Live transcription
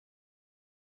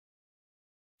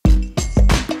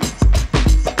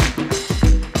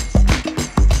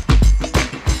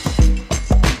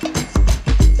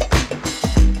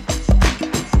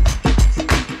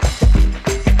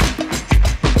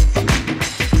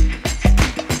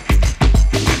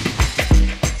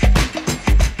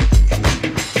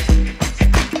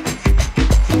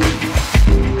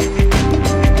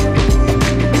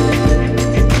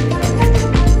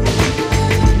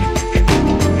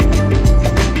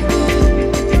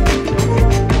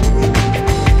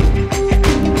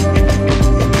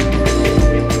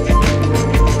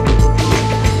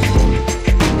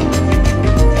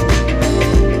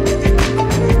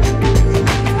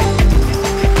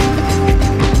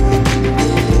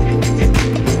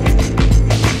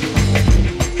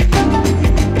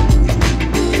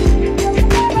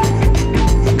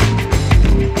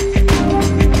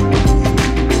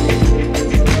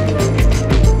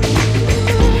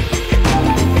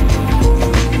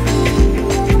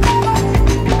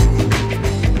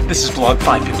This is vlog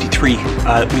 553.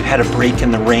 We've had a break in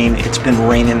the rain. It's been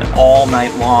raining all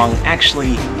night long,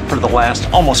 actually for the last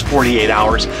almost 48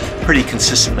 hours, pretty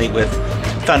consistently with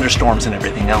thunderstorms and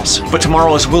everything else. But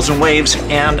tomorrow is Wheels and Waves,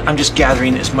 and I'm just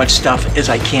gathering as much stuff as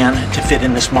I can to fit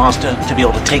in this Mazda to be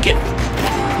able to take it.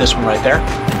 This one right there.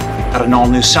 Got an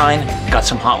all-new sign, got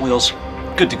some Hot Wheels,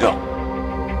 good to go.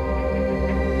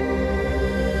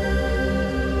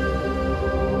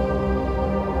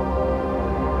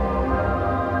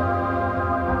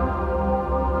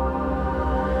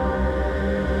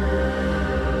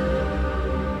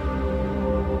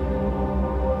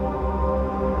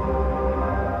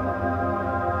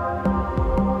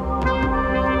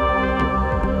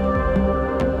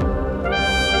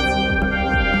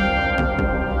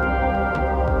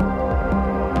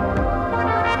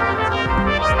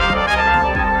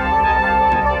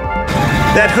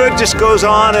 That hood just goes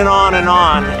on and on and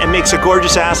on and makes a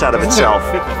gorgeous ass out of itself.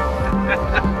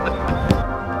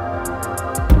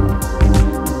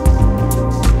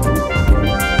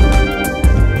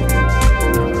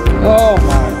 Oh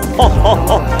my.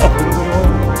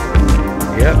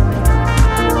 Yep.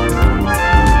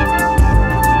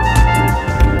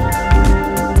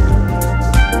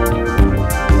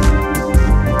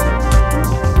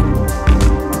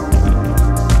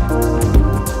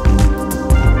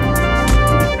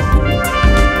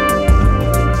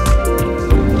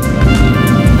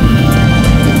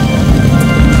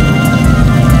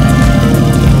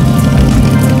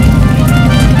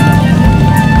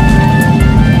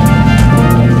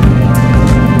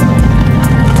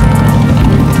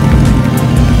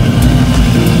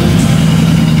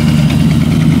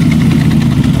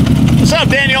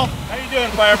 Daniel, how you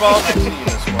doing, Fireball?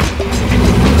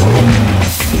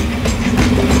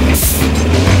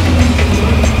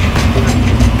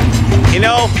 You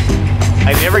know,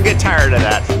 I never get tired of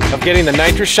that. Of getting the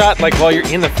nitro shot, like while you're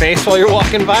in the face while you're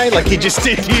walking by, like he just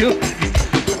did to you.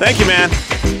 Thank you, man.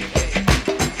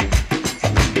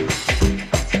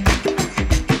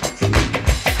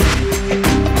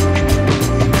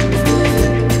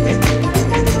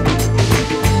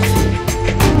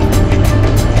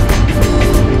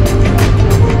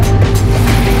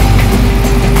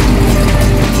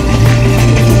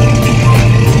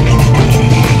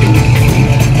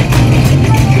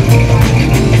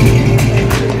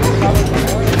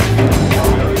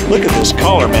 Look at this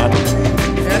color, man.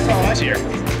 Wes here.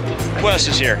 Wes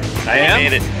is here. I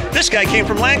made it. This guy came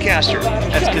from Lancaster.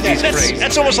 That's because he's crazy.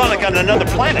 That's almost like on another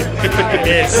planet. Look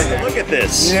at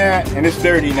this. Yeah, and it's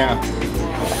dirty now.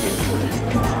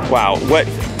 Wow. What?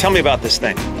 Tell me about this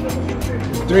thing.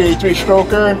 383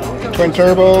 stroker, twin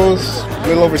turbos, a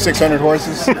little over 600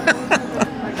 horses,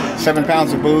 7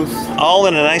 pounds of boost. All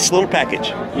in a nice little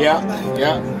package. Yeah,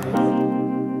 yeah.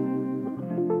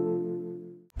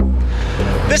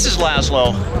 This is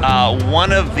Laszlo,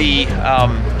 one of the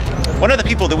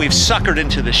people that we've suckered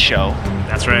into this show.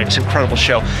 That's right. This incredible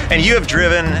show. And you have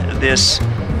driven this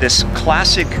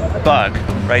classic Bug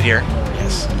right here.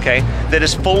 Yes. Okay. That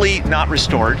is fully not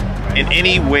restored in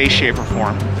any way, shape, or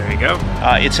form. There you go.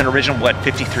 It's an original, what,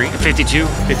 53? 52.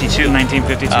 52.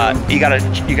 1952. You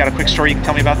got a quick story you can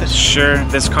tell me about this? Sure.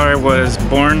 This car was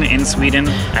born in Sweden.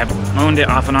 I've owned it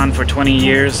off and on for 20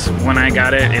 years. When I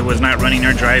got it, it was not running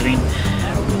or driving.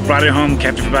 Brought it home,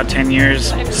 kept it for about 10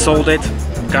 years, sold it,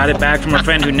 got it back from a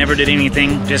friend who never did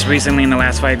anything. Just recently, in the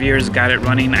last 5 years, got it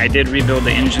running. I did rebuild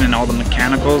the engine and all the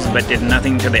mechanicals, but did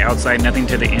nothing to the outside, nothing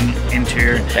to the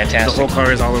interior. Fantastic. The whole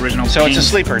car is all original. So paint. it's a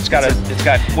sleeper. It's got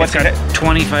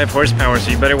 25 horsepower,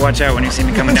 so you better watch out when you see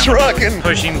me coming down. Rocking.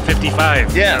 Pushing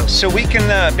 55. Yeah, so we can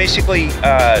basically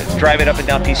drive it up and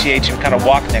down PCH and kind of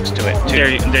walk next to it, too.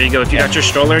 There you go. If you got your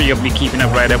stroller, you'll be keeping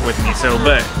up right up with me. So,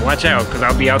 but watch out, because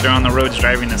I'll be out there on the roads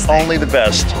driving this thing. Only the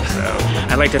best. So,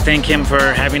 I'd like to thank him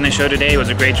for having the show today. It was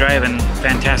a great drive and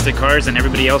fantastic cars, and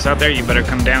everybody else out there, you better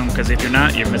come down, because if you're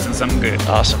not, you're missing something good.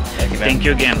 Awesome. Thank you, man. Thank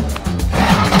you again.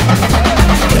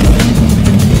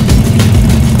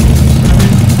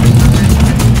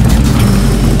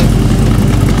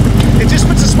 It just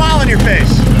puts a smile on your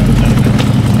face.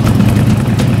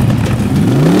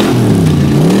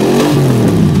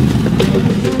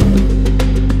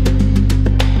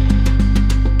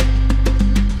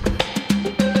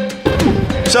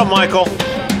 What's up, Michael?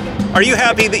 Are you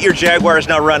happy that your Jaguar is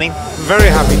now running? Very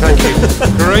happy, thank you.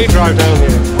 Great drive down here.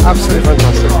 Absolutely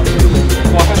fantastic.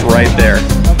 It's right there.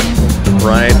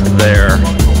 Right there.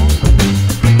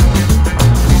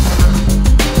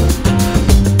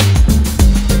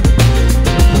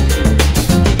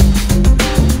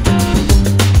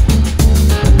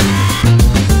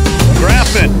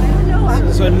 Graphman.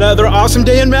 It's another awesome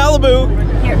day in Malibu.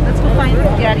 Here, let's go find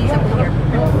Daddy's over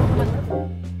here.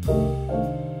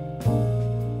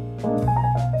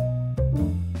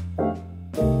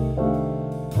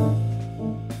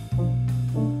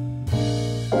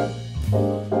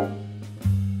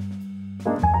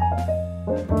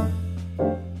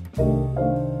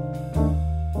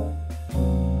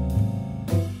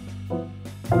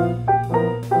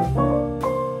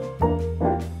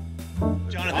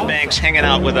 hanging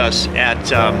out with us at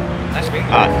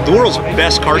the world's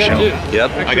best car show.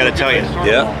 Yep. I got to tell you.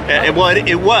 Yeah.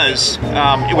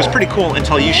 It was pretty cool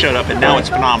until you showed up, and now it's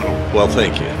phenomenal. Well,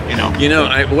 thank you. You know,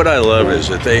 what I love is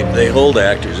that they hold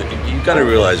actors. You got to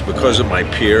realize, because of my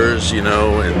peers, you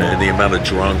know, and the amount of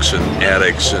drunks and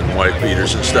addicts and wife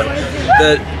beaters and stuff,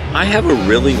 that I have a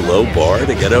really low bar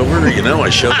to get over. You know, I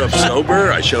showed up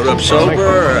sober.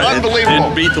 Unbelievable.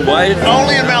 Didn't beat the wife.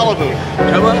 Only in Malibu.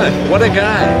 Come on, what a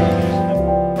guy.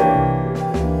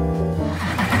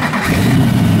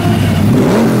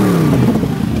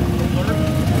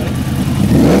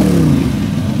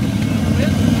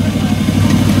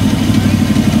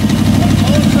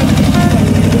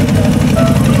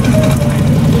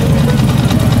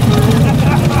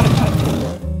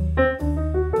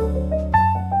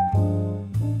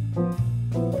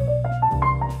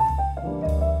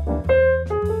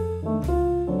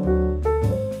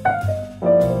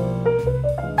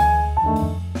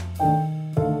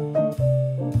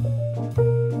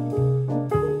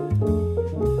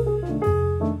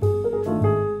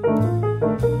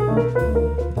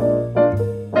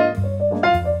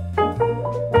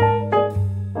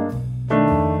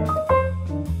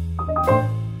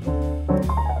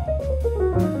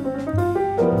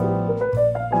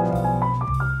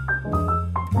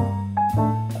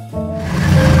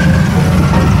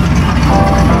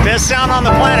 Best sound on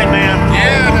the planet, man.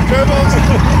 Yeah, the turbos.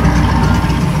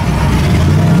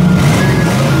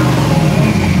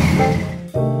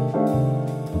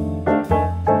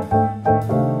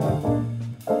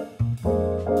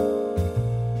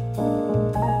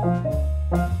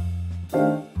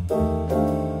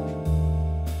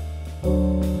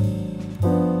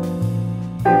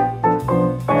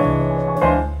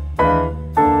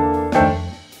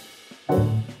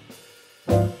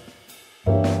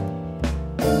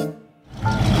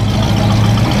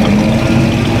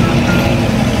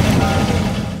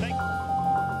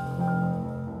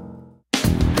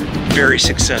 Very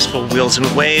successful Wheels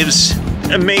and Waves,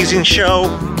 amazing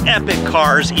show, epic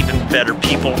cars, even better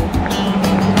people.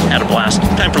 Had a blast.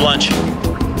 Time for lunch.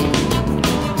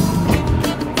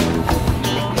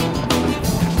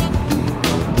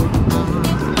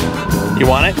 You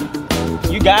want it?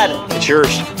 You got it. It's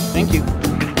yours. Thank you.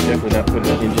 Definitely not putting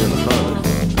that engine in the front.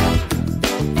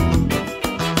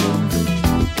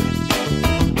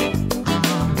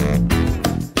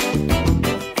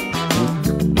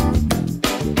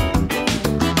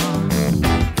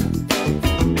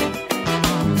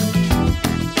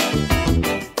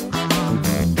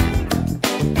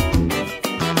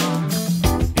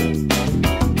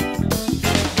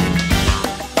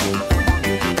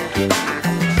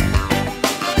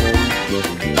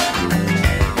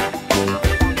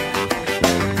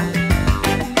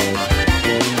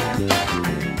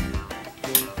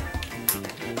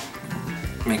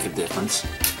 Make a difference.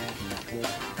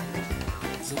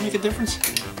 Does it make a difference?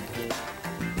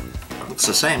 Looks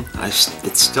the same.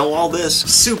 It's still all this.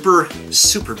 Super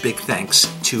big thanks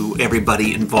to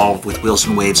everybody involved with Wheels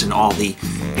and Waves and all the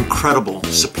incredible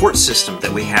support system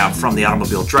that we have, from the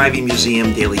Automobile Driving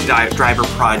Museum, Daily Driver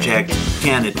Project,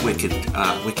 Ken at Wicked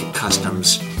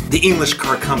Customs, the English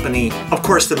Car Company, of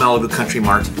course the Malibu Country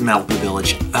Mart, the Malibu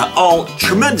Village. All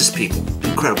tremendous people,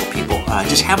 incredible people,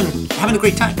 just having a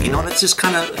great time. You know, that's just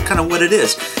kind of what it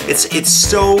is. It's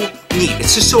so neat.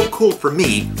 It's just so cool for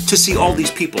me to see all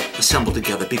these people assemble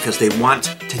together because they want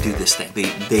to do this thing.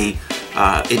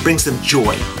 It brings them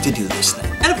joy to do this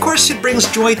thing. And of course it brings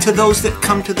joy to those that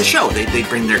come to the show. They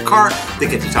bring their car, they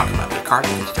get to talk about their car,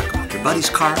 they get to talk about their buddy's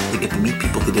car, they get to meet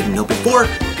people they didn't know before,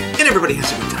 and everybody has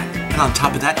a good time. And on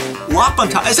top of that, whop on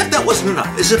top, as if that wasn't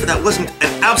enough, as if that wasn't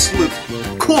an absolute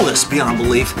coolness beyond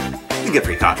belief, you get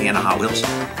free coffee and a Hot Wheels.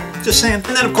 Just saying.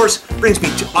 And that of course brings me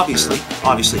to, obviously,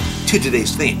 to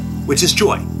today's theme, which is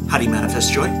joy. How do you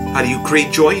manifest joy? How do you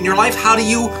create joy in your life? How do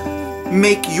you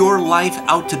make your life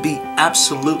out to be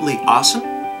absolutely awesome?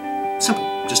 Simple.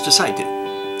 Just decide to.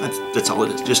 That's all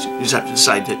it is. You just have to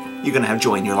decide that you're going to have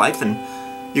joy in your life and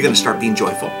you're going to start being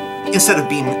joyful. Instead of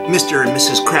being Mr. and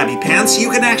Mrs. Krabby Pants, you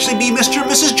can actually be Mr.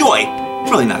 and Mrs. Joy. It's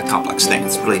really not a complex thing.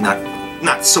 It's really not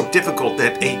so difficult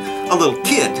that a little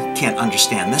kid can't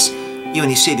understand this. When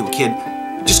you say to a kid,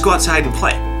 just go outside and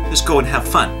play. Just go and have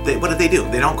fun. What do? They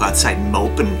don't go outside and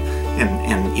mope and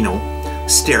you know,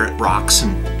 stare at rocks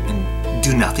and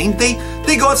do nothing. They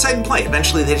go outside and play.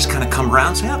 Eventually they just kind of come around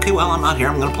and say, okay, well, I'm out here,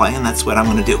 I'm going to play, and that's what I'm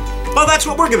going to do. Well, that's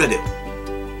what we're going to do,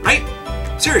 right?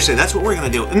 Seriously, that's what we're going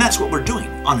to do, and that's what we're doing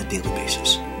on a daily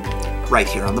basis, right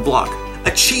here on the blog.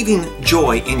 Achieving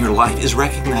joy in your life is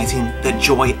recognizing that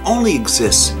joy only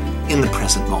exists in the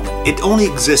present moment. It only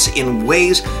exists in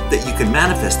ways that you can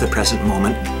manifest the present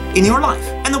moment in your life.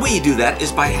 And the way you do that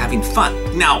is by having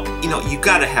fun. Now, you know, you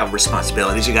gotta have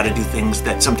responsibilities, you gotta do things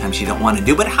that sometimes you don't want to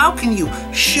do, but how can you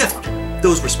shift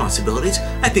those responsibilities?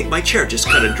 I think my chair just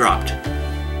kind of dropped.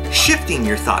 Shifting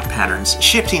your thought patterns,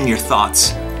 shifting your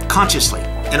thoughts consciously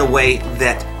in a way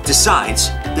that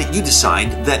you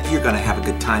decide that you're gonna have a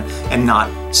good time and not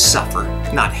suffer,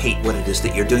 not hate what it is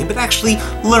that you're doing, but actually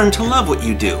learn to love what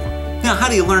you do. Now, how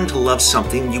do you learn to love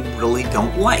something you really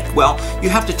don't like? Well, you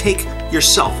have to take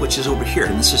yourself, which is over here,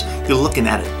 and this is, you're looking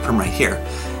at it from right here.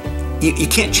 You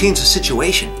can't change the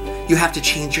situation. You have to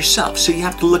change yourself. So you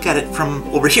have to look at it from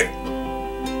over here,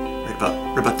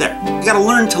 right about there. You gotta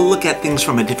learn to look at things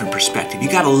from a different perspective. You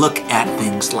gotta look at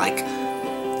things like,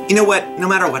 you know what, no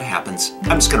matter what happens,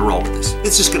 I'm just gonna roll with this.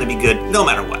 It's just gonna be good no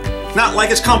matter what. Not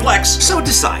like it's complex, so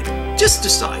decide. Just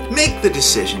decide. Make the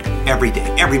decision every day,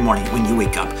 every morning when you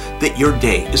wake up, that your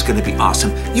day is going to be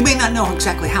awesome. You may not know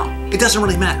exactly how. It doesn't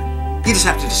really matter. You just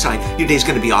have to decide your day is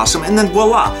going to be awesome, and then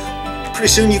voila. Pretty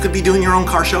soon you could be doing your own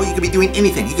car show. You could be doing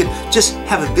anything. You could just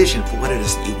have a vision for what it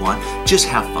is that you want. Just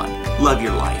have fun. Love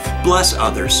your life. Bless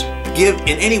others. Give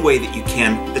in any way that you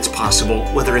can that's possible,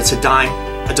 whether it's a dime,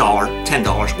 $1,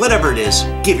 $10, whatever it is,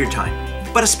 give your time.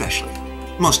 But especially,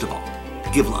 most of all,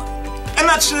 give love. And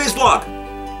that's today's vlog.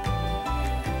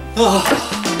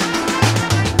 Oh.